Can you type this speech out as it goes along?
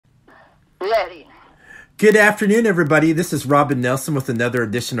Ready. Good afternoon, everybody. This is Robin Nelson with another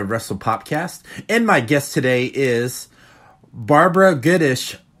edition of Wrestle Popcast. And my guest today is Barbara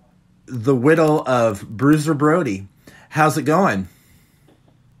Goodish, the widow of Bruiser Brody. How's it going?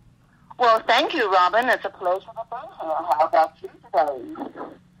 Well, thank you, Robin. It's a pleasure to be here. How about you today?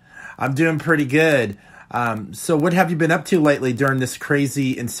 I'm doing pretty good. So what have you been up to lately during this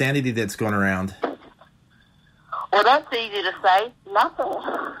crazy insanity that's going around? Well, that's easy to say. Nothing.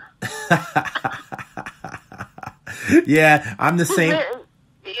 Yeah, I'm the same.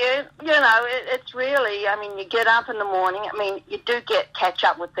 It's really, you get up in the morning. You do catch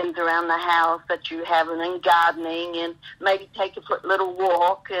up with things around the house that you haven't, and gardening, and maybe take a little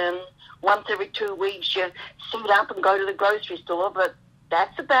walk, and once every 2 weeks you suit up and go to the grocery store, but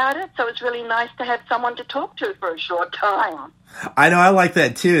that's about it. So it's really nice to have someone to talk to for a short time. I know, I like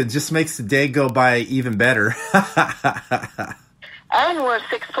that too. It just makes the day go by even better. And we're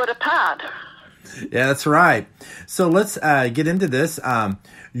 6 foot apart. Yeah, that's right. So let's get into this.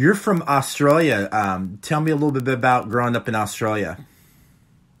 You're from Australia. Tell me a little bit about growing up in Australia.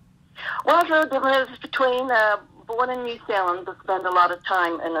 Well, the difference between born in New Zealand but spent a lot of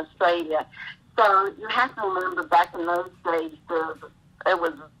time in Australia. So you have to remember back in those days, it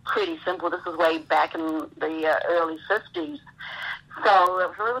was pretty simple. This was way back in the early 50s. So it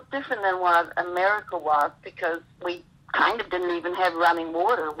was a little different than what America was, because we kind of didn't even have running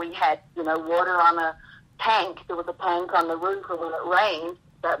water. We had, water on a tank. There was a tank on the roof, and when it rained,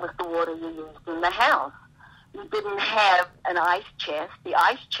 that was the water you used in the house. You didn't have an ice chest. The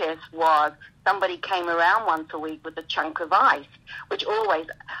ice chest was somebody came around once a week with a chunk of ice, which always,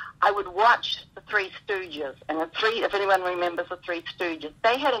 I would watch the Three Stooges, and if anyone remembers the Three Stooges,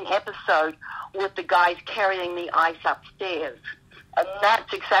 they had an episode with the guys carrying the ice upstairs. And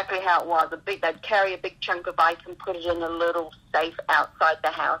that's exactly how it was. They'd carry a big chunk of ice and put it in a little safe outside the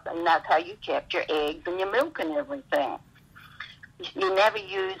house, and that's how you kept your eggs and your milk and everything. You never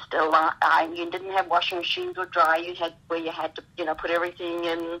used a lot. You didn't have washing machines or dryer. You had to, put everything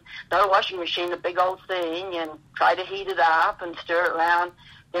in the washing machine, the big old thing, and try to heat it up and stir it around,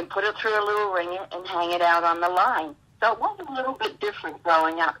 then put it through a little ring and hang it out on the line. So it was a little bit different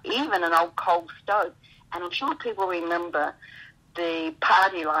growing up, even an old coal stove. And I'm sure people remember the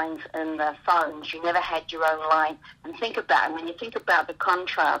party lines in the phones. You never had your own line. And when you think about the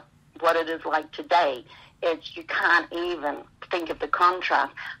contrast, what it is like today, you can't even think of the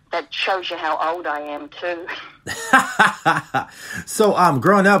contrast. That shows you how old I am too. So,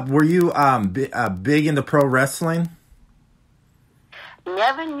 growing up, were you big into pro wrestling?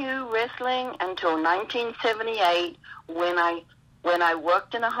 Never knew wrestling until 1978 when I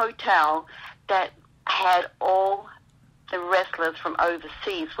worked in a hotel that had all the wrestlers from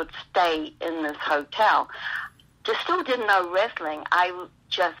overseas would stay in this hotel. Just still didn't know wrestling. I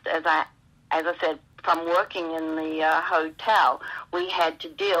just, as I said, from working in the hotel, we had to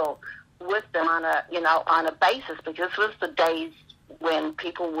deal with them on a basis, because this was the days when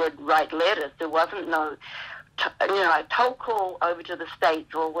people would write letters. There wasn't no, a toll call over to the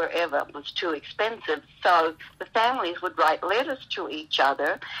States or wherever was too expensive. So the families would write letters to each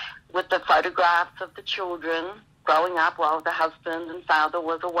other with the photographs of the children growing up while the husband and father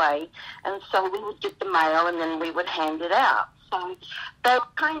was away. And so we would get the mail, and then we would hand it out. So they were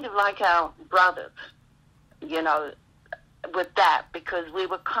kind of like our brothers, with that, because we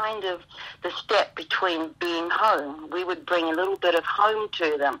were kind of the step between being home. We would bring a little bit of home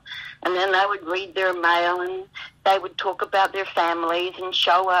to them, and then they would read their mail, and they would talk about their families and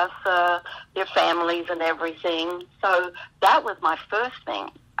show us their families and everything. So that was my first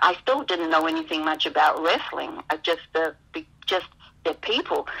thing. I still didn't know anything much about wrestling. Just the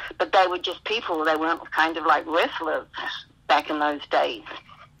people, but they were just people. They weren't kind of like wrestlers back in those days.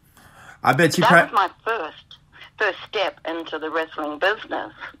 I bet you. That was my first step into the wrestling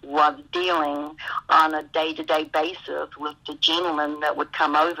business, was dealing on a day-to-day basis with the gentlemen that would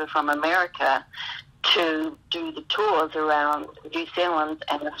come over from America to do the tours around New Zealand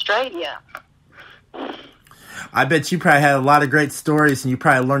and Australia. I bet you probably had a lot of great stories, and you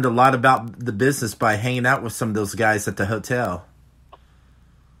probably learned a lot about the business by hanging out with some of those guys at the hotel.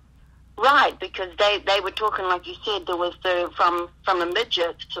 Right, because they were talking, like you said, there was from the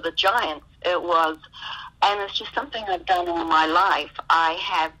midgets to the giants. It was, and it's just something I've done all my life. I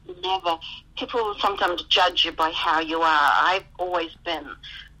have never, people sometimes judge you by how you are.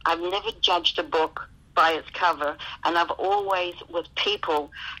 I've never judged a book by its cover, and I've always, with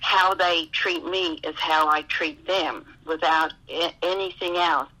people, how they treat me is how I treat them, without anything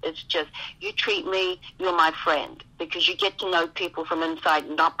else. It's just, you treat me, you're my friend, because you get to know people from inside,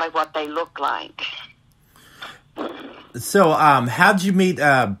 not by what they look like. So, how'd you meet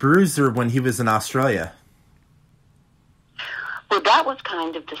Bruiser when he was in Australia? Well, that was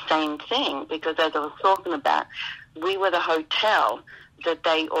kind of the same thing, because as I was talking about, we were the hotel that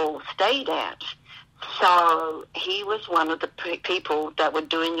they all stayed at. So he was one of the people that were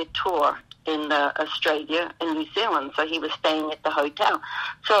doing a tour in Australia and New Zealand. So he was staying at the hotel.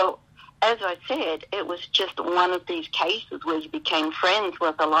 So as I said, it was just one of these cases where you became friends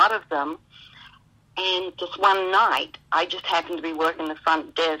with a lot of them. And just one night, I just happened to be working the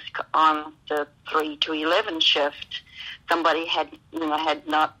front desk on the 3 to 11 shift. Somebody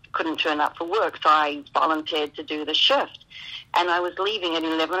couldn't turn up for work, so I volunteered to do the shift. And I was leaving at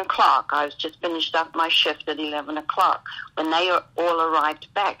 11 o'clock. I was just finished up my shift at 11 o'clock when they all arrived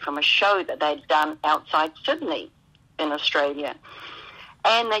back from a show that they'd done outside Sydney in Australia.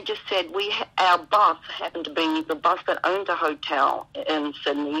 And they just said, our boss happened to be the boss that owned a hotel in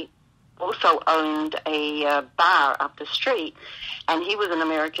Sydney, also owned a bar up the street, and he was an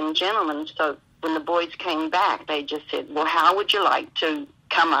American gentleman. So when the boys came back, they just said, well, how would you like to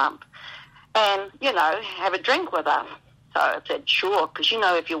come up and, have a drink with us? So I said, sure, because,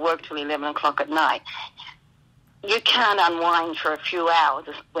 if you work till 11 o'clock at night, you can't unwind for a few hours.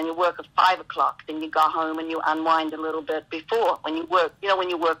 When you work at 5 o'clock, then you go home and you unwind a little bit before. When you work, when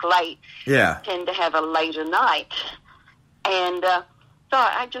you work late, yeah, you tend to have a later night. And so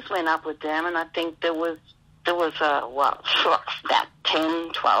I just went up with them, and I think there was about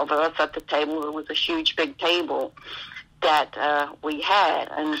 10, 12 of us at the table. It was a huge, big table that we had,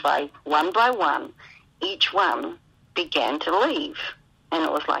 and by one, each one began to leave. And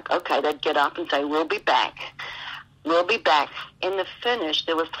it was like, okay, they'd get up and say, we'll be back. We'll be back. In the finish,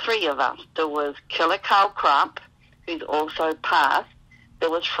 there was 3 of us. There was Killer Carl Krupp, who's also passed. There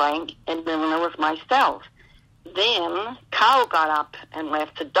was Frank, and then there was myself. Then Carl got up and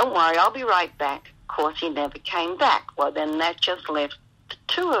left, said, don't worry, I'll be right back. Of course, he never came back. Well, then that just left the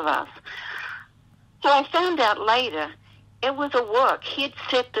 2 of us. So I found out later it was a work. He'd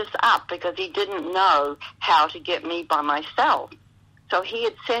set this up because he didn't know how to get me by myself. So he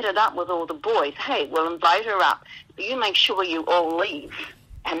had set it up with all the boys. Hey, we'll invite her up, but you make sure you all leave.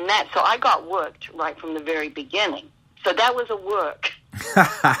 And so I got worked right from the very beginning. So that was a work.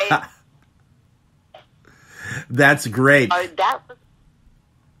 That's great. So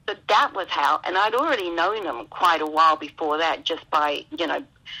that was how, and I'd already known him quite a while before that, just by,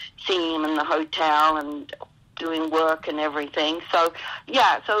 seeing him in the hotel and doing work and everything. So,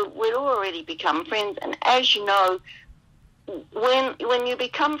 so we'd already become friends. And as you know, when you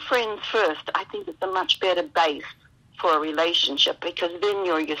become friends first, I think it's a much better base for a relationship, because then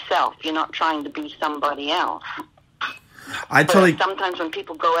you're yourself. You're not trying to be somebody else. Sometimes when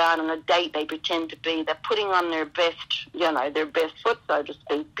people go out on a date, they're putting on their best foot, so to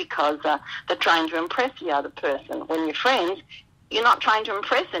speak, because they're trying to impress the other person. When you're friends, you're not trying to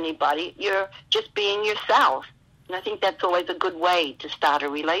impress anybody. You're just being yourself. And I think that's always a good way to start a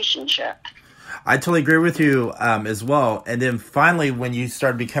relationship. I totally agree with you as well. And then finally, when you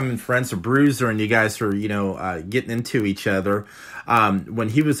started becoming friends with Bruiser and you guys were, getting into each other, when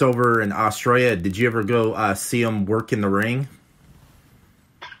he was over in Australia, did you ever go see him work in the ring?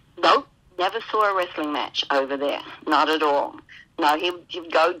 Nope, never saw a wrestling match over there. Not at all. No,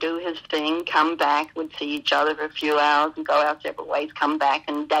 he'd go do his thing, come back, would see each other for a few hours and go our separate ways, come back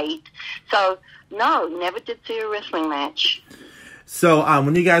and date. So, no, never did see a wrestling match. So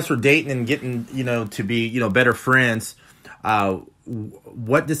when you guys were dating and getting, to be, better friends,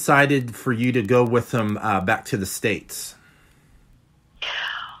 what decided for you to go with him back to the States?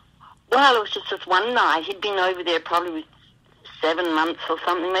 Well, it was just this one night. He'd been over there probably 7 months or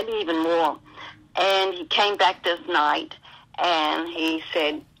something, maybe even more. And he came back this night and he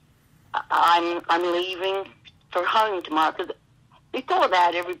said, I'm leaving for home tomorrow. Because before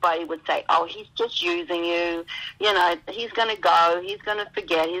that, everybody would say, oh, he's just using you. He's going to go. He's going to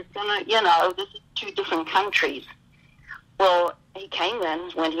forget. He's going to, this is 2 different countries. Well, he came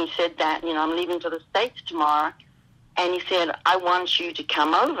in when he said that, I'm leaving for the States tomorrow. And he said, I want you to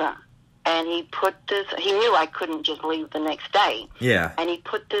come over. And he knew I couldn't just leave the next day. Yeah. And he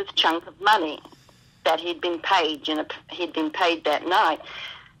put this chunk of money that he'd been paid, he'd been paid that night.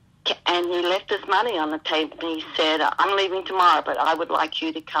 And he left this money on the table, and he said, I'm leaving tomorrow, but I would like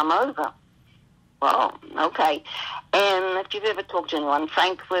you to come over. Well, okay. And if you've ever talked to anyone,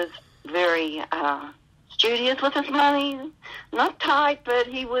 Frank was very studious with his money. Not tight, but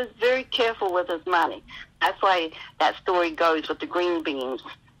he was very careful with his money. That's why that story goes with the green beans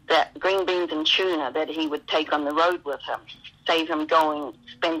and tuna that he would take on the road with him, save him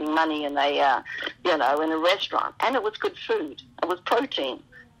spending money in a restaurant. And it was good food. It was protein,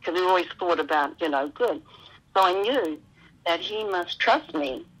 because we always thought about, good. So I knew that he must trust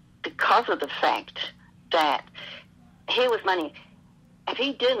me because of the fact that here was money. If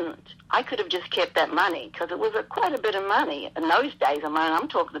he didn't, I could have just kept that money because it was quite a bit of money in those days. I mean, I'm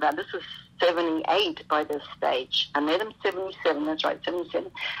talking about this was 78 by this stage. I met him 77. That's right,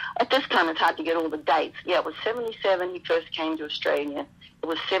 77. At this time, it's hard to get all the dates. Yeah, it was 77 he first came to Australia. It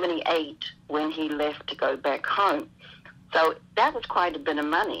was 78 when he left to go back home. So that was quite a bit of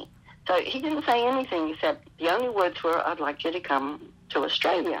money. So he didn't say anything except the only words were, "I'd like you to come to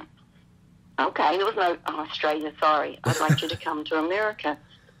Australia." Okay, there was no Australia, sorry. "I'd like you to come to America."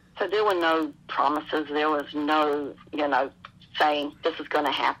 So there were no promises. There was no, saying this is going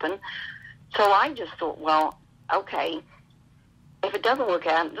to happen. So I just thought, well, okay, if it doesn't work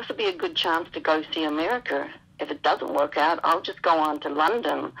out, this would be a good chance to go see America. If it doesn't work out, I'll just go on to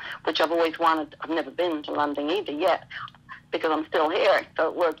London, which I've always wanted. I've never been to London either yet because I'm still here. So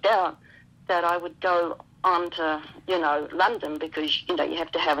it worked out that I would go on to, London because, you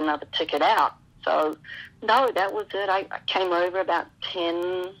have to have another ticket out. So, no, that was it. I came over about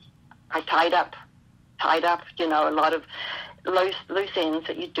 10. I tied up, a lot of loose ends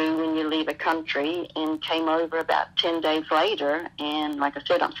that you do when you leave a country, and came over about 10 days later. And like I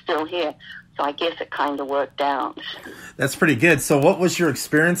said, I'm still here. So I guess it kind of worked out. That's pretty good. So what was your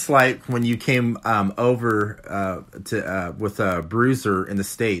experience like when you came over with Bruiser in the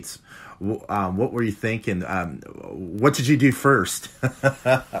States? What were you thinking? What did you do first?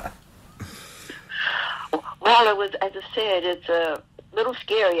 Well, it was, as I said, it's a little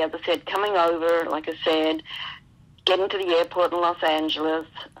scary, as I said, coming over, like I said, getting to the airport in Los Angeles.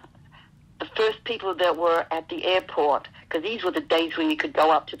 The first people that were at the airport, because these were the days when you could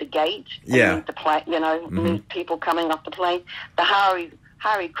go up to the gate and meet the plane, meet people coming off the plane. The Hare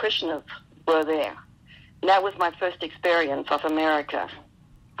Krishnas were there. And that was my first experience of America.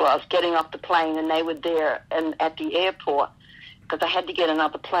 Well, I was getting off the plane, and they were there and at the airport because I had to get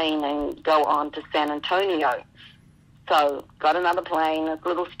another plane and go on to San Antonio. So got another plane. It's a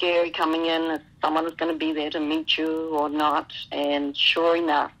little scary coming in if someone was going to be there to meet you or not. And sure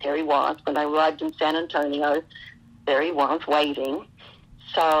enough, there he was. When I arrived in San Antonio, there he was waiting.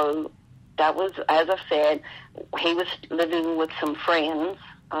 So that was, as I said, he was living with some friends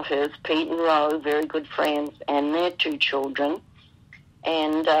of his, Pete and Ro, very good friends, and their 2 children.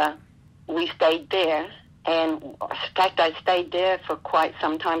 And we stayed there. And in fact, I stayed there for quite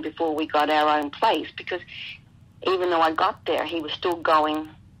some time before we got our own place, because even though I got there, he was still going.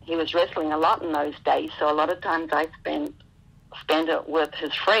 He was wrestling a lot in those days, so a lot of times I spent it with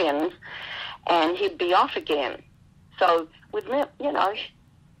his friends, and he'd be off again. So with me,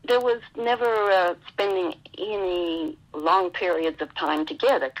 there was never spending any long periods of time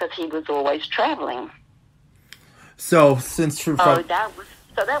together because he was always traveling. So since you're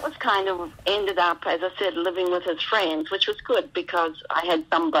So that was kind of ended up, as I said, living with his friends, which was good because I had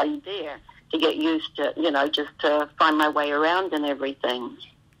somebody there to get used to, just to find my way around and everything.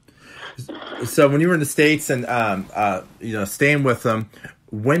 So when you were in the States and, staying with him,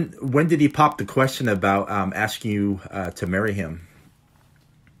 when did he pop the question about asking you to marry him?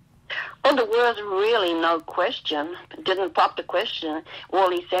 Well, there was really no question. Didn't pop the question. All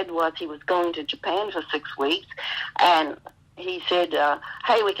he said was he was going to Japan for 6 weeks, and he said,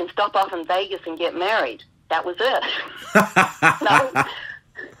 hey, we can stop off in Vegas and get married. That was it.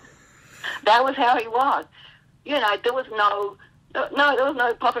 That was how he was. There was no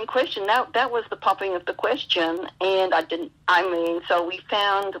popping question. That was the popping of the question, and so we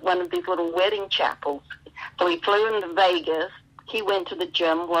found one of these little wedding chapels. So we flew into Vegas. He went to the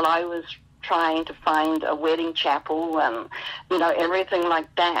gym while I was trying to find a wedding chapel and, everything like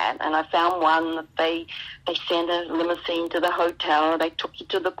that. And I found one that they sent a limousine to the hotel. They took you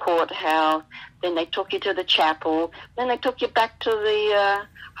to the courthouse. Then they took you to the chapel. Then they took you back to the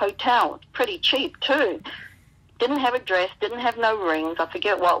hotel. It's pretty cheap, too. Didn't have a dress, didn't have no rings. I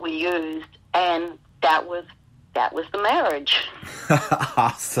forget what we used. And that was the marriage.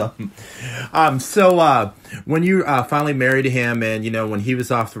 Awesome. So when you finally married him, and when he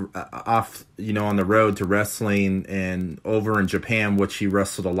was off, on the road to wrestling and over in Japan, which he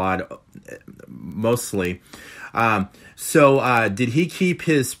wrestled a lot, mostly. So did he keep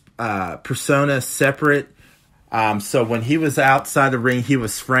his persona separate? So when he was outside the ring, he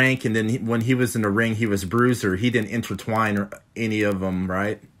was Frank, and then when he was in the ring, he was Bruiser. He didn't intertwine any of them,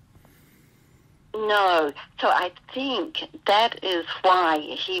 right? No. So I think that is why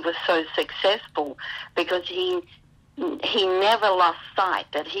he was so successful, because he never lost sight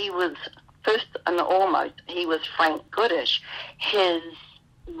that he was, first and almost, he was Frank Goodish. His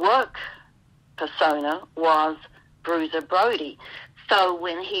work persona was Bruiser Brody. So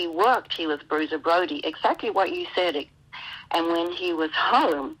when he worked, he was Bruiser Brody, exactly what you said. And when he was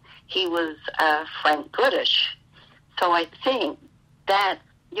home, he was Frank Goodish. So I think that,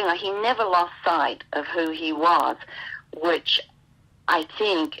 he never lost sight of who he was, which I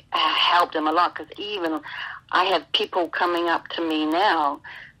think helped him a lot, because even I have people coming up to me now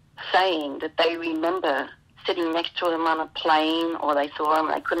saying that they remember sitting next to him on a plane, or they saw him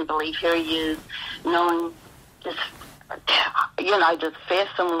and they couldn't believe here he is, knowing this, this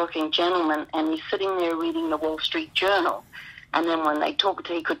fearsome-looking gentleman, and he's sitting there reading the Wall Street Journal. And then when they talked,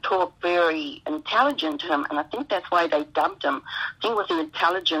 he could talk very intelligent to him, and I think that's why they dubbed him. I think it was an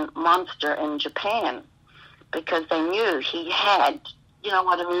intelligent monster in Japan, because they knew he had, you know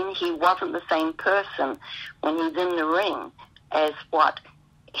what I mean, he wasn't the same person when he's in the ring as what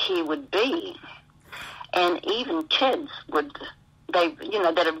he would be. And even kids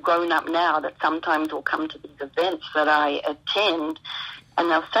that have grown up now, that sometimes will come to these events that I attend, and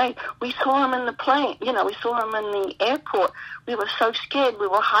they'll say, we saw him in the plane, we saw him in the airport. We were so scared, we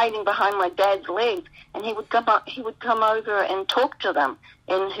were hiding behind my dad's legs, and he would come over and talk to them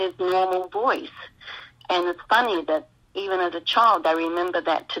in his normal voice. And it's funny that even as a child, I remember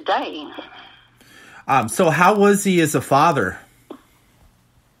that today. So how was he as a father?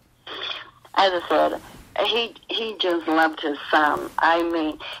 As I said, he just loved his son. I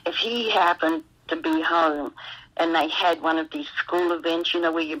mean, if he happened to be home and they had one of these school events,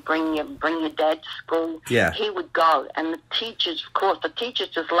 where you bring your dad to school, yeah, he would go. And the teachers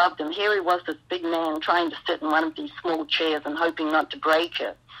just loved him. Here he was, this big man, trying to sit in one of these small chairs and hoping not to break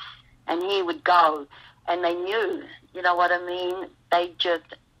it. And he would go, and they knew, you know what I mean? They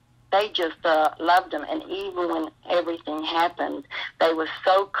just loved him. And even when everything happened, they were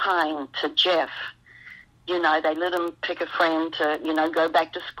so kind to Jeff. They let him pick a friend to, go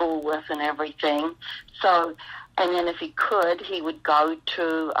back to school with and everything. So, and then if he could, he would go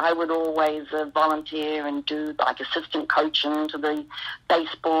to, I would always volunteer and do like assistant coaching to the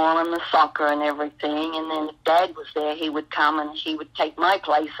baseball and the soccer and everything. And then if Dad was there, he would come and he would take my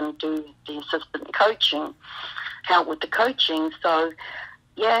place and do the assistant coaching, help with the coaching. So,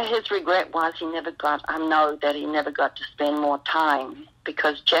 yeah, his regret was he never got to spend more time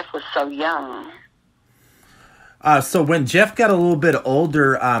because Jeff was so young. So when Jeff got a little bit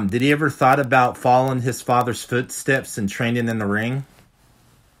older, did he ever thought about following his father's footsteps and training in the ring?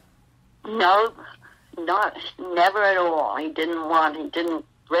 No, never at all.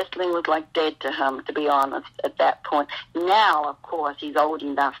 Wrestling was like dead to him, to be honest, at that point. Now, of course, he's old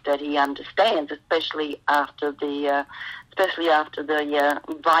enough that he understands, especially after the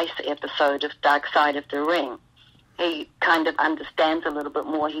Vice episode of Dark Side of the Ring. He kind of understands a little bit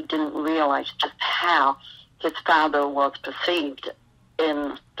more. He didn't realize just how his father was perceived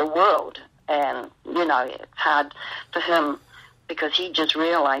in the world. And, it's hard for him because he just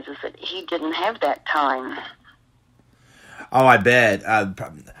realizes that he didn't have that time. Oh, I bet.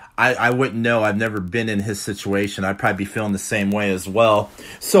 I wouldn't know. I've never been in his situation. I'd probably be feeling the same way as well.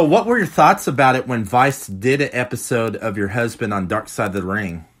 So what were your thoughts about it when Vice did an episode of your husband on Dark Side of the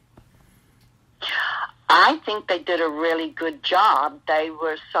Ring? I think they did a really good job. They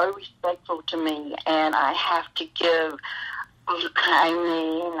were so respectful to me, and I have to give,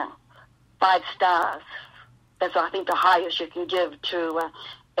 5 stars. That's, I think, the highest you can give to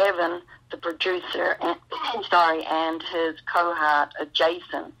Evan, the producer, and his cohort,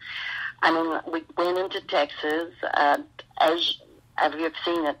 Jason. I mean, we went into Texas. As you've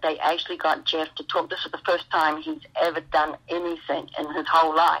seen it, they actually got Jeff to talk. This is the first time he's ever done anything in his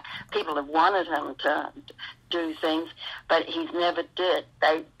whole life. People have wanted him to do things, but he's never did.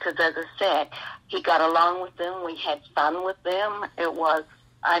 Because as I said, he got along with them. We had fun with them. It was,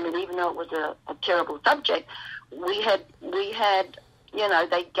 even though it was a terrible subject, we had,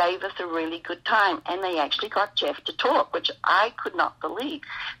 they gave us a really good time, and they actually got Jeff to talk, which I could not believe.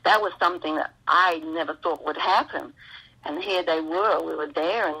 That was something that I never thought would happen. And here they were. We were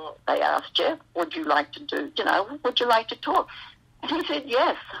there, and they asked Jeff, would you like to talk? And he said,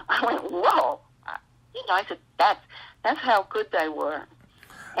 yes. I went, whoa. I said, that's how good they were.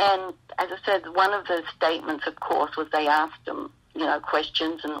 And as I said, one of the statements, of course, was they asked him,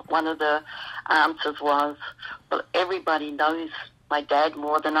 questions, and one of the answers was, well, everybody knows my dad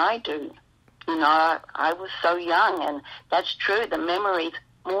more than I do. I was so young, and that's true. The memories,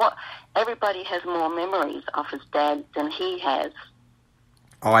 everybody has more memories of his dad than he has.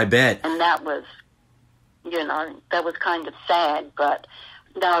 Oh, I bet. And that was, that was kind of sad. But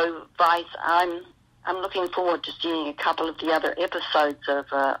no, Vice, I'm looking forward to seeing a couple of the other episodes of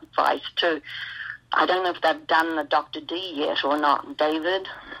Vice too. I don't know if they've done the Dr. D yet or not. David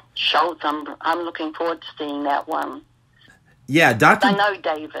Schultz, I'm looking forward to seeing that one. Yeah, Doctor. I know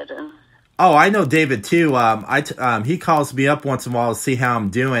David. Oh, I know David too. He calls me up once in a while to see how I'm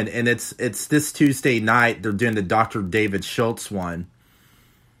doing, and it's this Tuesday night. They're doing the Dr. David Schultz one.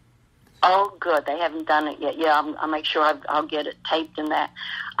 Oh, good. They haven't done it yet. Yeah, I'll make sure I'll get it taped in that.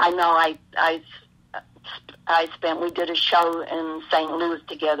 I know we did a show in St. Louis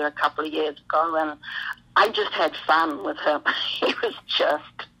together a couple of years ago, and I just had fun with him. He was just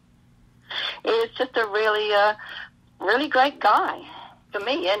a really great guy. For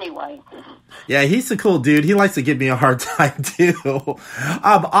me, anyway. Yeah, he's a cool dude. He likes to give me a hard time, too.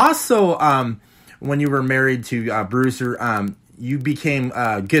 Also, when you were married to Bruiser, you became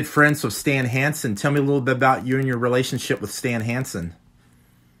good friends with Stan Hansen. Tell me a little bit about you and your relationship with Stan Hansen.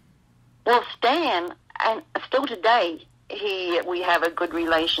 Well, Stan, and still today, we have a good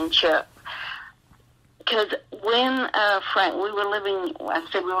relationship. Because when Frank, we were living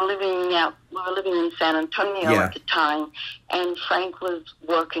in San Antonio at the time, and Frank was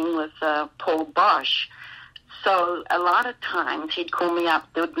working with Paul Bosch. So a lot of times he'd call me up.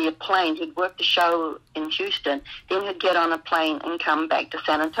 There would be a plane. He'd work the show in Houston. Then he'd get on a plane and come back to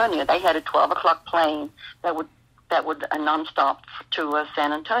San Antonio. They had a 12 o'clock plane that would nonstop to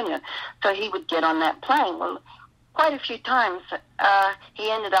San Antonio. So he would get on that plane. Well, quite a few times he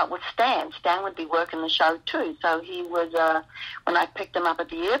ended up with Stan. Stan would be working the show too. So he was, when I picked him up at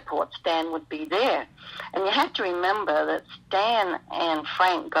the airport, Stan would be there. And you have to remember that Stan and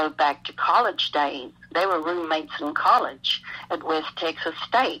Frank go back to college days. They were roommates in college at West Texas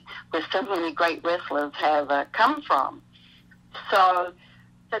State, where so many great wrestlers have come from. So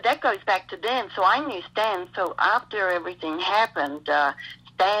that goes back to them. So I knew Stan. So after everything happened,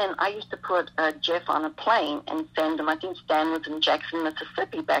 Stan, I used to put Jeff on a plane and send him. I think Stan was in Jackson,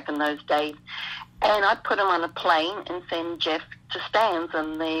 Mississippi back in those days. And I'd put him on a plane and send Jeff to Stan's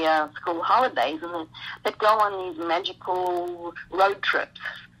in the school holidays. And they'd go on these magical road trips.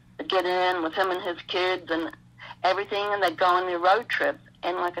 They'd get in with him and his kids and everything, and they'd go on their road trips.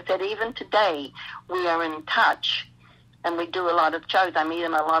 And like I said, even today, we are in touch. And we do a lot of shows. I meet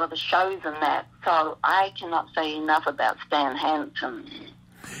him at a lot of the shows and that. So I cannot say enough about Stan Hansen.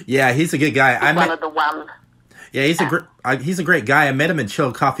 Yeah, he's a good guy. He's one of the ones. Yeah, he's a great guy. I met him in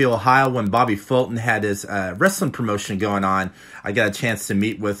Chillicothe, Ohio, when Bobby Fulton had his wrestling promotion going on. I got a chance to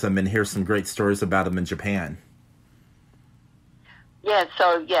meet with him and hear some great stories about him in Japan. Yeah,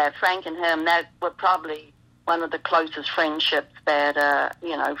 so Frank and him, that were probably one of the closest friendships that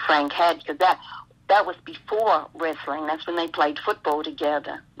Frank had, because that was before wrestling. That's when they played football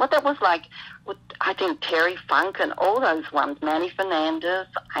together. What that was like with, I think, Terry Funk and all those ones, Manny Fernandez.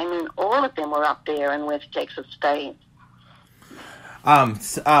 I mean, all of them were up there in West Texas State.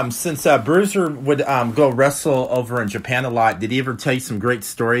 Since Bruiser would go wrestle over in Japan a lot, did he ever tell you some great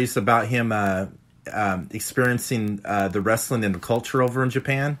stories about him experiencing the wrestling and the culture over in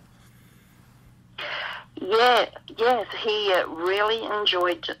Japan? Yes, he really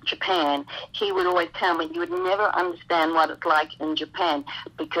enjoyed Japan. He would always tell me, you would never understand what it's like in Japan,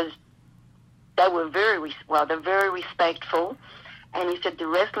 because they were they're very respectful. And he said the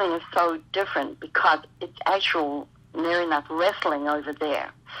wrestling is so different because it's actual near enough wrestling over there.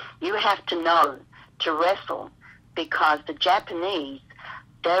 You have to know to wrestle, because the Japanese,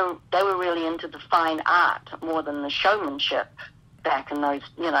 they were really into the fine art more than the showmanship back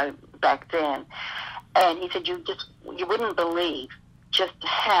then. And he said, you wouldn't believe just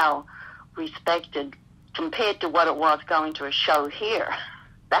how respected compared to what it was going to a show here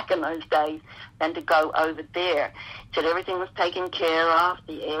back in those days than to go over there. He said everything was taken care of.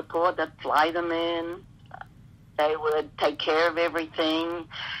 The airport, they'd fly them in. They would take care of everything.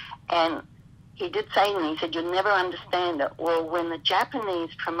 And he did say to me, he said, you'll never understand it. Well, when the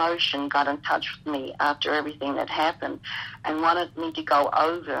Japanese promotion got in touch with me after everything that happened and wanted me to go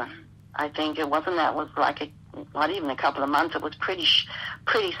over, I think it was like not even a couple of months. It was pretty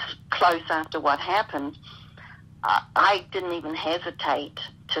close after what happened. I didn't even hesitate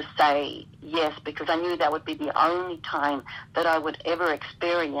to say yes, because I knew that would be the only time that I would ever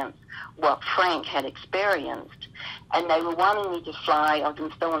experience what Frank had experienced. And they were wanting me to fly. I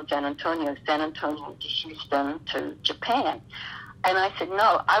was still in San Antonio to Houston to Japan. And I said,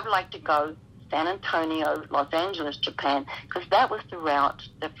 no, I would like to go San Antonio, Los Angeles, Japan, because that was the route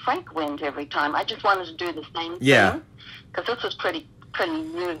that Frank went every time. I just wanted to do the same thing, because this was pretty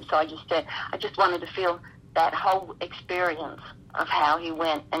new. So I just said, I just wanted to feel that whole experience of how he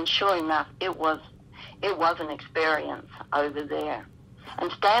went. And sure enough, it was an experience over there. And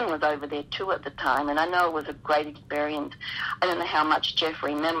Stan was over there too at the time, and I know it was a great experience. I don't know how much Jeff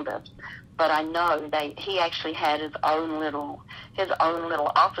remembered, but I know he actually had his own little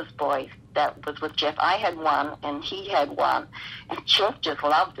office boy that was with Jeff. I had one, and he had one, and Jeff just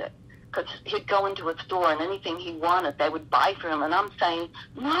loved it. Because he'd go into a store and anything he wanted, they would buy for him. And I'm saying,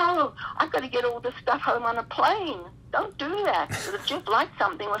 no, I've got to get all this stuff home on a plane. Don't do that. Because if Jeff liked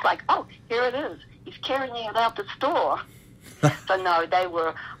something, it was like, oh, here it is. He's carrying it out the store. So, no,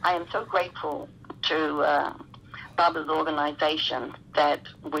 I am so grateful to Barbara's organization that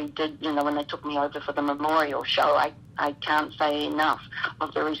we did, when they took me over for the memorial show. I can't say enough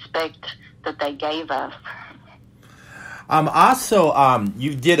of the respect that they gave us. Also,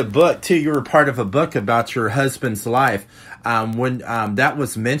 you did a book, too. You were part of a book about your husband's life. When that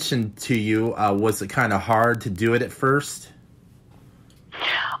was mentioned to you, was it kind of hard to do it at first?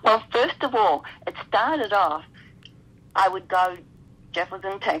 Well, first of all, it started off, I would go, Jeff was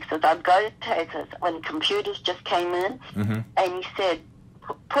in Texas, I'd go to Texas when computers just came in, and he said,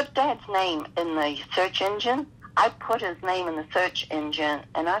 put Dad's name in the search engine. I put his name in the search engine,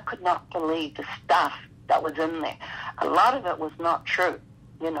 and I could not believe the stuff that was in there. A lot of it was not true,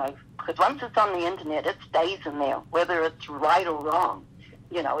 because once it's on the internet, it stays in there, whether it's right or wrong.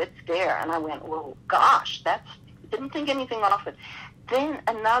 It's there. And I went, well, gosh, didn't think anything of it. Then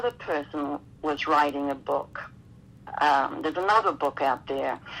another person was writing a book. There's another book out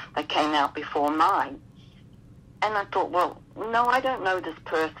there that came out before mine. And I thought, well, no, I don't know this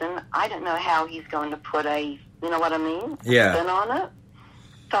person. I don't know how he's going to put a, you know what I mean? Yeah. Spin on it.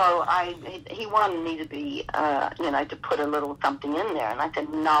 So he wanted me to be, to put a little something in there. And I said,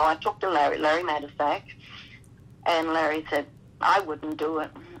 no. I talked to Larry Matasak, and Larry said, I wouldn't do it.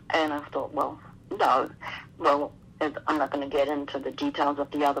 And I thought, well, no. Well, I'm not going to get into the details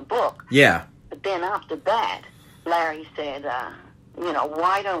of the other book. Yeah. But then after that, Larry said,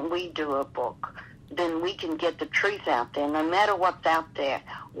 why don't we do a book? Then we can get the truth out there. No matter what's out there,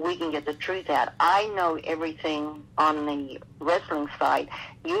 we can get the truth out. I know everything on the wrestling side.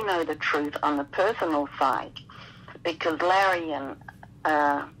 You know the truth on the personal side. Because Larry and,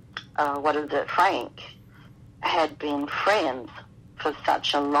 Frank, had been friends for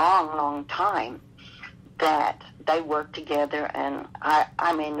such a long, long time that they worked together. And,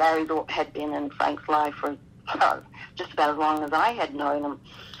 Larry had been in Frank's life for just about as long as I had known him.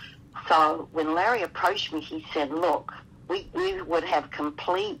 So when Larry approached me, he said, look, we would have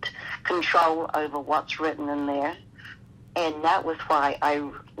complete control over what's written in there. And that was why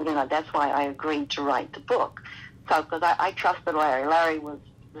that's why I agreed to write the book. So, because I trusted Larry. Larry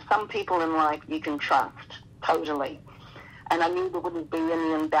there's some people in life you can trust, totally. And I knew there wouldn't be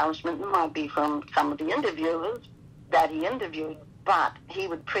any embellishment. It might be from some of the interviewers that he interviewed, but he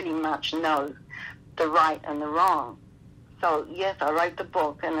would pretty much know the right and the wrong. So, yes, I wrote the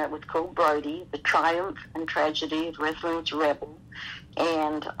book, and it was called Brody, The Triumph and Tragedy of Wrestling's Rebel.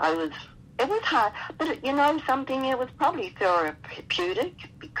 And it was hard, but something, it was probably therapeutic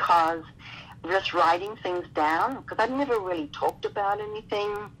because just writing things down, because I'd never really talked about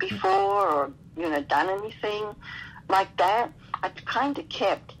anything before or, done anything like that. I kind of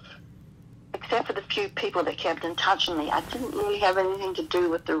kept, except for the few people that kept in touch with me, I didn't really have anything to do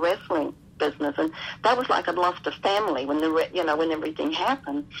with the wrestling business, and that was like I'd lost a family when when everything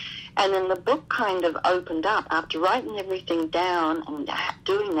happened. And then the book kind of opened up after writing everything down and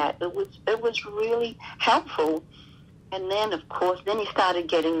doing that. It was really helpful. And then, of course, he started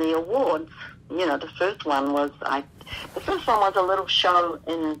getting the awards. The first one was a little show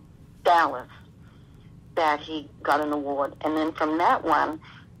in Dallas that he got an award, and then from that one,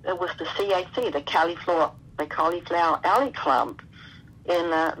 it was the CAC, the Cauliflower Alley Club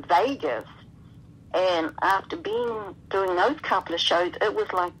in Vegas. And after doing those couple of shows, it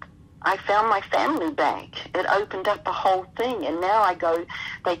was like I found my family back. It opened up the whole thing, and now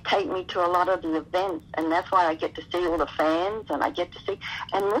they take me to a lot of the events, and that's why I get to see all the fans, and I get to see,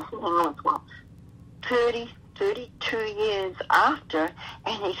 and this is now it's 32 years after,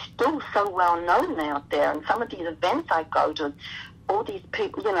 and he's still so well known out there. And some of these events I go to, all these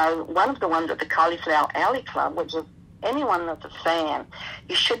people, one of the ones at the Cauliflower Alley Club, which is anyone that's a fan,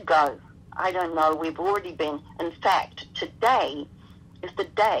 you should go. I don't know, we've already been. In fact, today is the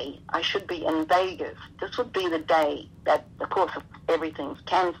day I should be in Vegas. This would be the day that, of course, everything's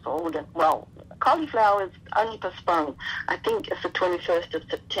cancelled. Well, Cauliflower is only postponed. I think it's the 21st of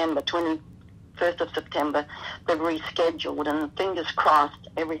September, they've rescheduled, and fingers crossed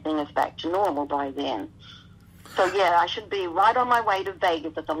everything is back to normal by then. So, yeah, I should be right on my way to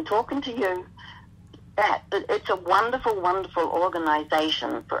Vegas as I'm talking to you. It's a wonderful, wonderful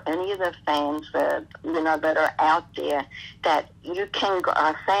organization for any of the fans that are out there, that you can go,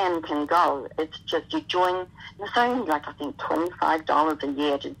 a fan can go. It's just you join, it's only like I think $25 a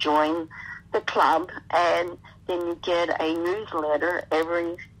year to join the club, and then you get a newsletter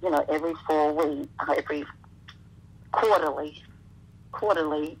every 4 weeks, every quarterly.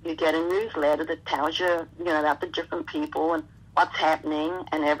 Quarterly, you get a newsletter that tells you, about the different people and what's happening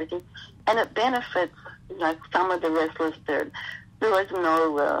and everything, and it benefits, some of the wrestlers. There is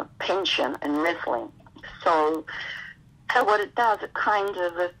no pension in wrestling, so what it does, it kind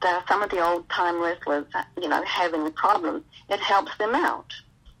of, if some of the old time wrestlers, having problems, it helps them out.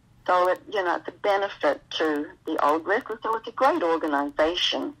 So it's a benefit to the old wrestlers. So it's a great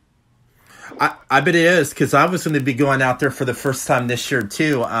organization. I bet it is, because I was going to be going out there for the first time this year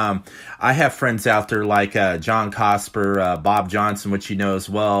too. I have friends out there like John Cosper, Bob Johnson, which you know as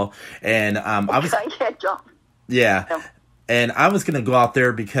well, and I was John. Yeah. And I was going to go out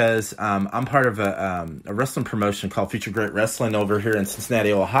there because I'm part of a wrestling promotion called Future Great Wrestling over here in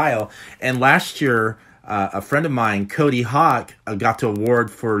Cincinnati, Ohio. And last year, a friend of mine, Cody Hawk, got the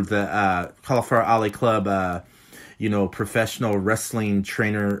award for the Cauliflower Alley Club, Professional Wrestling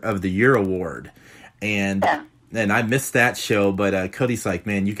Trainer of the Year award. And I missed that show, but Cody's like,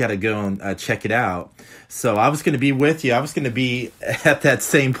 man, you got to go and check it out. So I was going to be with you. I was going to be at that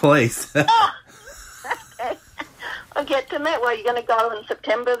same place. I'll get to that. Well, you're going to go in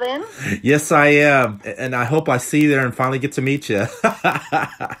September then? Yes, I am. And I hope I see you there and finally get to meet you.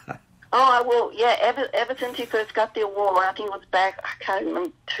 I will. Yeah, ever since he first got the award, I think it was back, I can't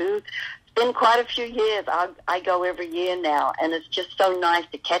remember, it's been quite a few years. I go every year now, and it's just so nice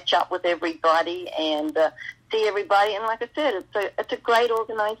to catch up with everybody and see everybody. And like I said, it's a great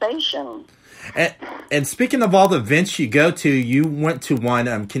organization. And speaking of all the events you go to, you went to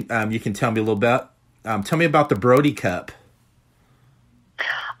one. You can tell me a little bit. Tell me about the Brody Cup.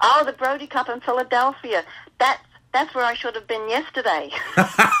 Oh, the Brody Cup in Philadelphia. That's where I should have been yesterday. They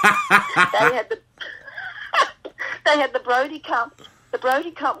had the Brody Cup. The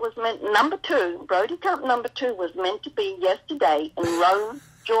Brody Cup was number 2. Brody Cup number 2 was meant to be yesterday in Rome,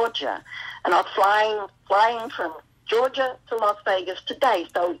 Georgia, and I was flying from Georgia to Las Vegas today.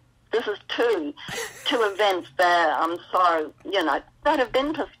 So this is two events that I'm sorry, that have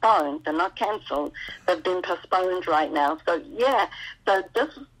been postponed. They're not cancelled. They've been postponed right now. So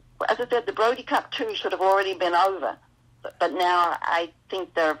this, as I said, the Brody Cup 2 should have already been over, but now I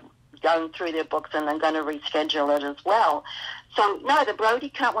think they're going through their books and they're going to reschedule it as well. So no, the Brody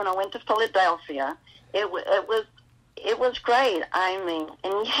Cup, when I went to Philadelphia, it was great.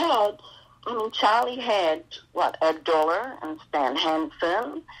 Charlie had Ed Dollar and Stan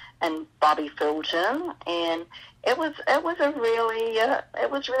Hansen and Bobby Fulton, and it was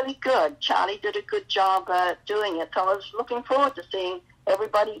really good. Charlie did a good job doing it, so I was looking forward to seeing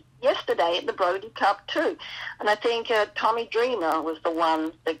everybody yesterday at the Brody Cup too. And I think Tommy Dreamer was the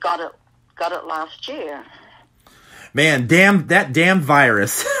one that got it last year. Man, that damn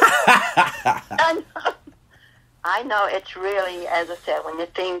virus. I know, it's really, as I said, when you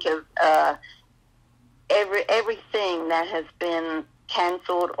think of everything that has been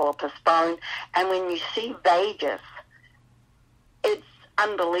canceled or postponed, and when you see Vegas, it's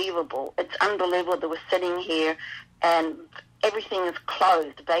unbelievable. It's unbelievable that we're sitting here and everything is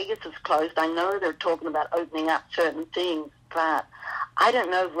closed. Vegas is closed. I know they're talking about opening up certain things, but I don't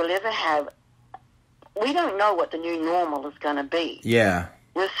know if we'll ever have. We don't know what the new normal is going to be. Yeah.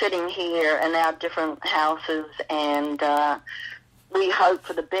 We're sitting here in our different houses, and we hope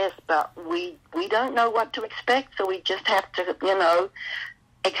for the best, but we don't know what to expect, so we just have to,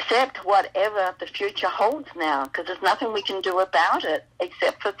 accept whatever the future holds now, because there's nothing we can do about it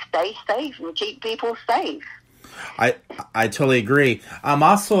except for stay safe and keep people safe. I totally agree.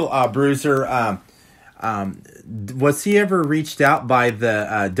 Also, Bruiser, was he ever reached out by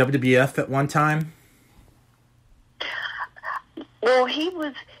the WWF at one time? Well, he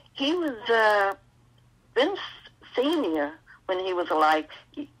was Vince Senior when he was alive,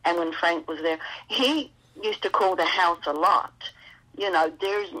 and when Frank was there. He used to call the house a lot.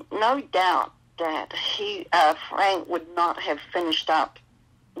 There's no doubt that Frank would not have finished up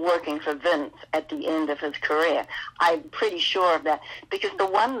working for Vince at the end of his career. I'm pretty sure of that, because the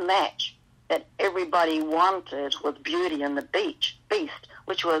one match that everybody wanted was Beauty and the Beast,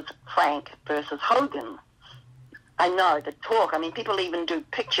 which was Frank versus Hogan. I know the talk. I mean, people even do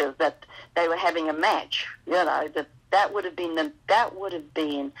pictures that they were having a match. That would have been the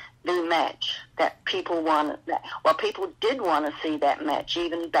match that people wanted. Well, people did want to see that match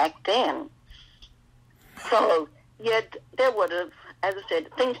even back then. So there would have, as I said,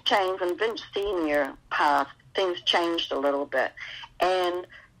 things changed when Vince Senior passed. Things changed a little bit, and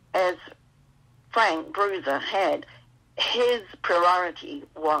as Frank Bruiser had, his priority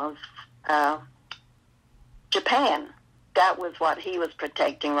was Japan. that was what he was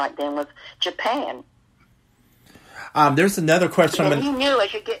protecting right then, was Japan. There's another question. And he knew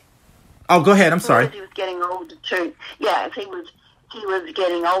as you get... Oh, go ahead. I'm sorry. As he was getting older, too. Yeah, as he was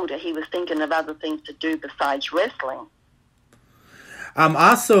getting older, he was thinking of other things to do besides wrestling.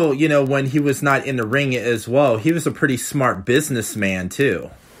 Also, when he was not in the ring as well, he was a pretty smart businessman, too.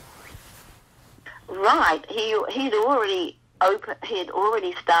 Right. He'd already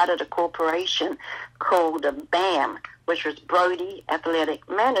started a corporation called BAM, which was Brody Athletic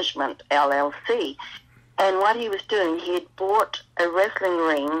Management, LLC. And what he was doing, he had bought a wrestling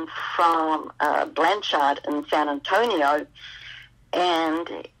ring from Blanchard in San Antonio. And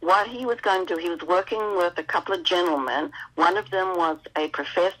what he was going to do, he was working with a couple of gentlemen. One of them was a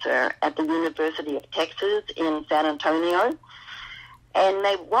professor at the University of Texas in San Antonio. And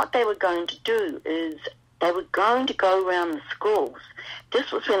what they were going to do is they were going to go around the schools.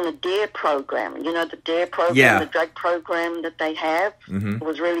 This was in the DARE program. The DARE program, the drug program that they have. Mm-hmm. It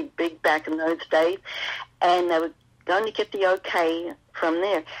was really big back in those days. And they were going to get the okay from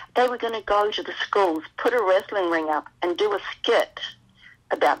there. They were going to go to the schools, put a wrestling ring up, and do a skit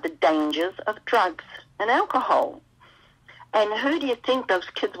about the dangers of drugs and alcohol. And who do you think those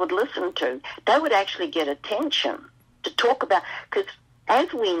kids would listen to? They would actually get attention to talk about, because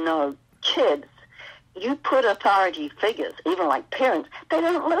as we know, kids, you put authority figures, even like parents, they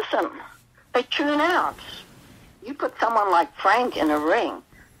don't listen. They tune out. You put someone like Frank in a ring,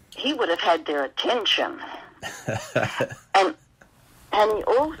 he would have had their attention. and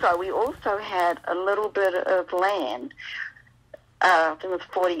we also had a little bit of land, I think it was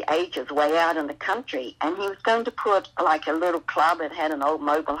 40 acres way out in the country, and he was going to put like a little club. It had an old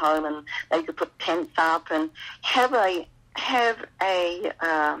mobile home, and they could put tents up and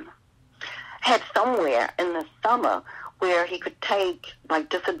had somewhere in the summer where he could take like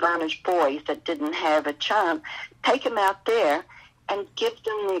disadvantaged boys that didn't have a chance, take them out there and give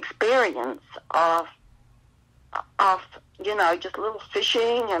them the experience of just a little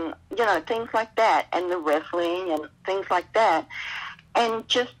fishing and, things like that, and the wrestling and things like that, and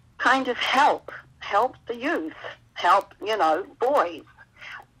just kind of help the youth, help, boys.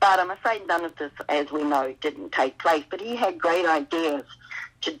 But I'm afraid none of this, as we know, didn't take place. But he had great ideas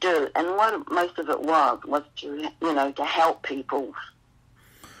to do, and what most of it was to help people.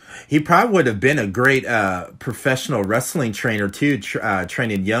 He probably would have been a great professional wrestling trainer too,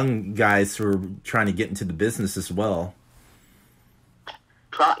 training young guys who are trying to get into the business as well.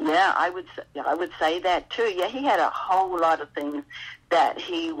 Yeah, I would say that too. Yeah, he had a whole lot of things that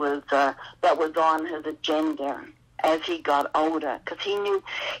he was that was on his agenda as he got older, because he knew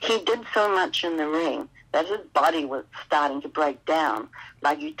he did so much in the ring that his body was starting to break down.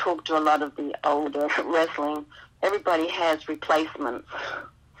 Like you talk to a lot of the older wrestling, everybody has replacements.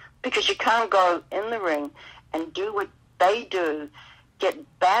 Because you can't go in the ring and do what they do, get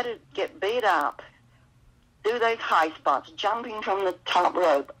battered, get beat up, do those high spots, jumping from the top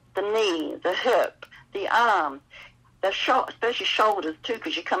rope, the knee, the hip, the arm, especially shoulders too,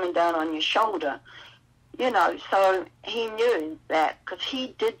 because you're coming down on your shoulder. So he knew that, because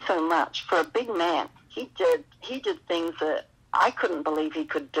he did so much for a big man. He did things that I couldn't believe he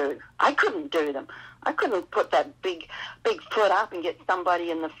could do. I couldn't do them. I couldn't put that big foot up and get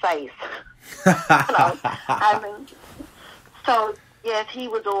somebody in the face. So yes, he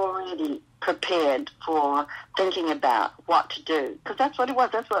was already prepared for thinking about what to do, because that's what it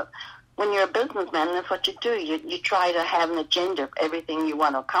was. That's what, when you're a businessman, that's what you do. You try to have an agenda of everything you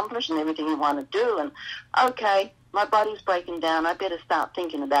want to accomplish and everything you want to do. And okay, my body's breaking down. I better start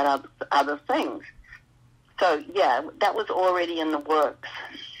thinking about other things. So yeah, that was already in the works.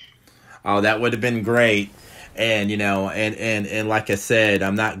 Oh, that would have been great. And, and like I said,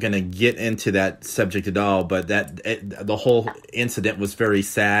 I'm not going to get into that subject at all, but the whole incident was very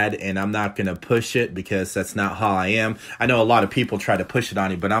sad, and I'm not going to push it because that's not how I am. I know a lot of people try to push it on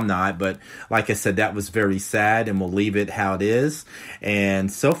you, but I'm not. But like I said, that was very sad, and we'll leave it how it is.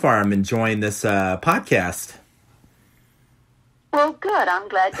 And so far, I'm enjoying this podcast. Well, good. I'm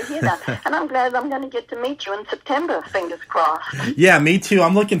glad to hear that. And I'm glad I'm going to get to meet you in September, fingers crossed. Yeah, me too.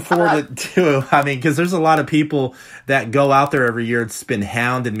 I'm looking forward to it. I mean, because there's a lot of people that go out there every year. It's been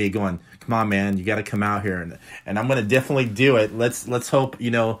hounding me going, come on, man, you got to come out here. And I'm going to definitely do it. Let's hope,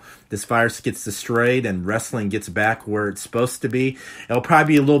 this virus gets destroyed and wrestling gets back where it's supposed to be. It'll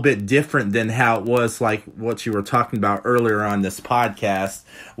probably be a little bit different than how it was, like what you were talking about earlier on this podcast.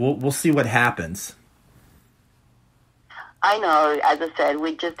 We'll see what happens. I know, as I said,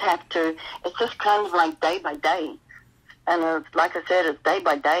 we just have to, it's just kind of like day by day. And like I said, it's day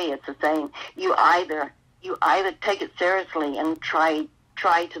by day. It's the same. You either take it seriously and try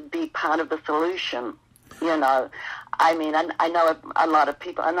to be part of the solution. I mean, I know a lot of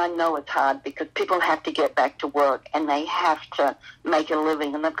people, and I know it's hard because people have to get back to work and they have to make a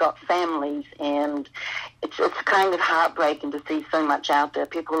living, and they've got families, and it's kind of heartbreaking to see so much out there.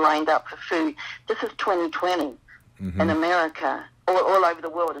 People lined up for food. This is 2020 in America, all over the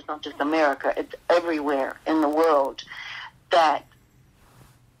world. It's not just America; it's everywhere in the world. That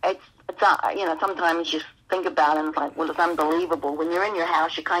it's sometimes you think about it and it's like, well, it's unbelievable. When you're in your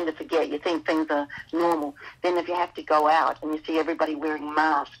house, you kind of forget. You think things are normal. Then if you have to go out and you see everybody wearing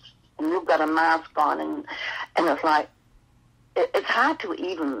masks and you've got a mask on, and it's like, it's hard to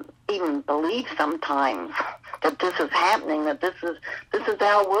even believe sometimes that this is happening, that this is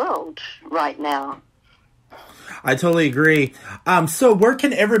our world right now. I totally agree. So where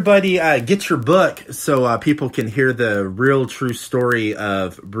can everybody get your book so people can hear the real, true story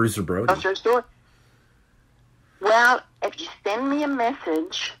of Bruiser Brody? True story? Well, if you send me a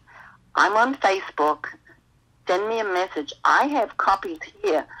message, I'm on Facebook, send me a message. I have copies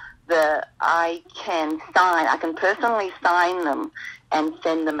here that I can sign. I can personally sign them and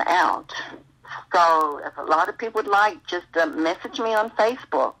send them out. So if a lot of people would like, just message me on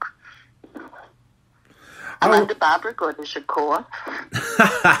Facebook. I'm under Barbara Goodish, of course.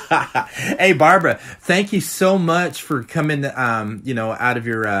 Hey, Barbara, thank you so much for coming, out of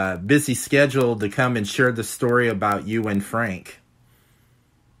your busy schedule to come and share the story about you and Frank.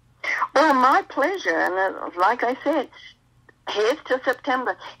 Well, my pleasure. And like I said, here's to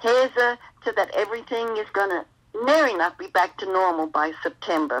September. Here's to that everything is going to near enough be back to normal by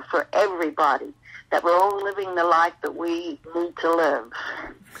September for everybody. That we're all living the life that we need to live.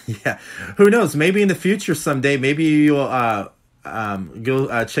 Yeah. Who knows? Maybe in the future someday, maybe you'll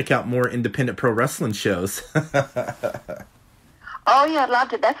go check out more independent pro wrestling shows. Oh, yeah, I'd love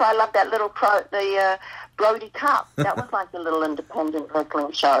to. That's why I love that little Brody Cup. That was like a little independent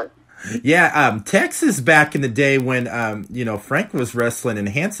wrestling show. Yeah, Texas back in the day when, Frank was wrestling and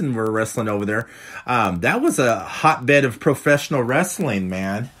Hansen were wrestling over there, that was a hotbed of professional wrestling,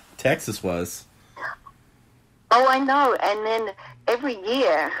 man. Texas was. Oh, I know. And then every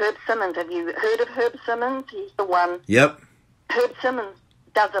year, Herb Simmons, have you heard of Herb Simmons? He's the one. Yep. Herb Simmons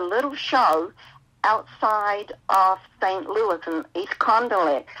does a little show outside of St. Louis in East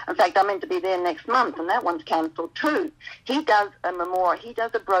Condolet. In fact, I'm meant to be there next month, and that one's canceled too. He does a memorial. He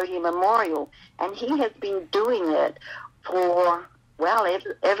does a Brody memorial, and he has been doing it for,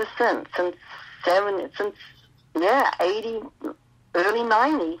 ever since 80, early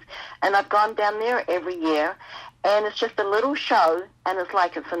 90s, and I've gone down there every year, and it's just a little show, and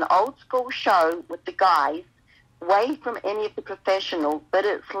it's an old school show with the guys, away from any of the professionals, but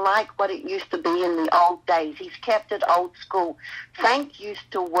it's like what it used to be in the old days. He's kept it old school. Frank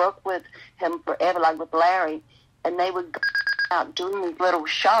used to work with him forever, like with Larry, and they would go out doing these little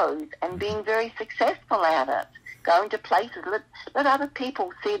shows and being very successful at it, going to places, let other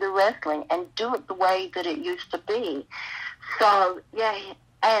people see the wrestling and do it the way that it used to be. So, yeah,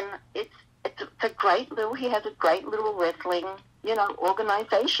 and it's a great little, he has a great little wrestling,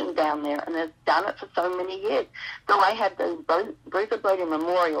 organization down there, and has done it for so many years. So I have the Bruiser Brody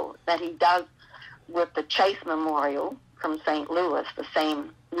Memorial that he does with the Chase Memorial from St. Louis, the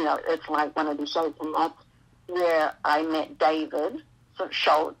same, it's like one of these shows, and that's where I met David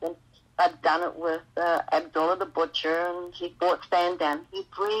Schultz, and I've done it with Abdullah the Butcher, and he brought Stan down. He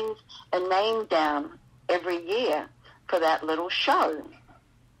brings a name down every year for that little show.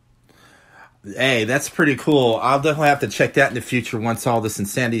 Hey, that's pretty cool. I'll definitely have to check that in the future once all this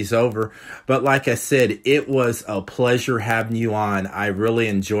insanity's over. But like I said, it was a pleasure having you on. I really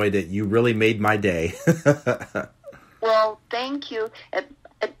enjoyed it. You really made my day. Well, thank you. It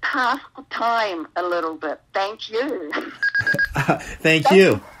passed the time a little bit. Thank you. Thank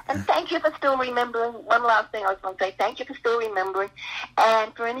you. And thank you for still remembering. One last thing I was going to say. Thank you for still remembering.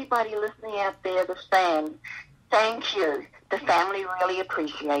 And for anybody listening out there, the fans, thank you. The family really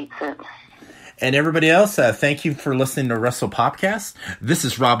appreciates it. And everybody else, thank you for listening to Wrestle Popcast. This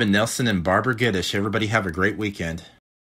is Robin Nelson and Barbara Goodish. Everybody have a great weekend.